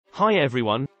Hi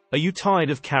everyone, are you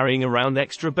tired of carrying around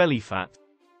extra belly fat?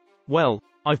 Well,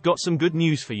 I've got some good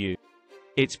news for you.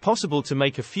 It's possible to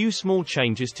make a few small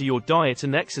changes to your diet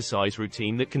and exercise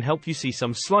routine that can help you see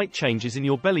some slight changes in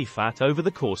your belly fat over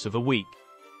the course of a week.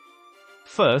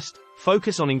 First,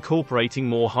 focus on incorporating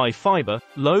more high-fiber,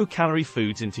 low-calorie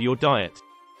foods into your diet.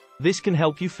 This can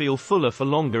help you feel fuller for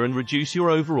longer and reduce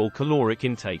your overall caloric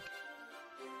intake.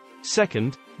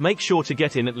 Second, make sure to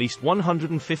get in at least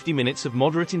 150 minutes of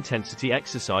moderate-intensity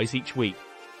exercise each week.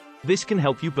 This can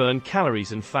help you burn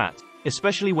calories and fat,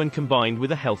 especially when combined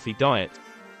with a healthy diet.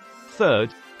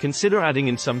 Third, consider adding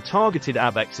in some targeted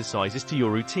ab exercises to your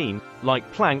routine,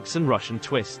 like planks and Russian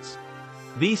twists.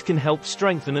 These can help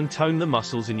strengthen and tone the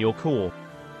muscles in your core.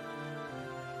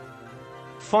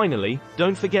 Finally,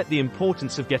 don't forget the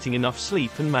importance of getting enough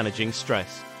sleep and managing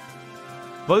stress.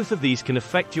 Both of these can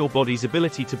affect your body's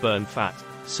ability to burn fat,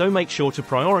 so make sure to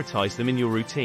prioritize them in your routine.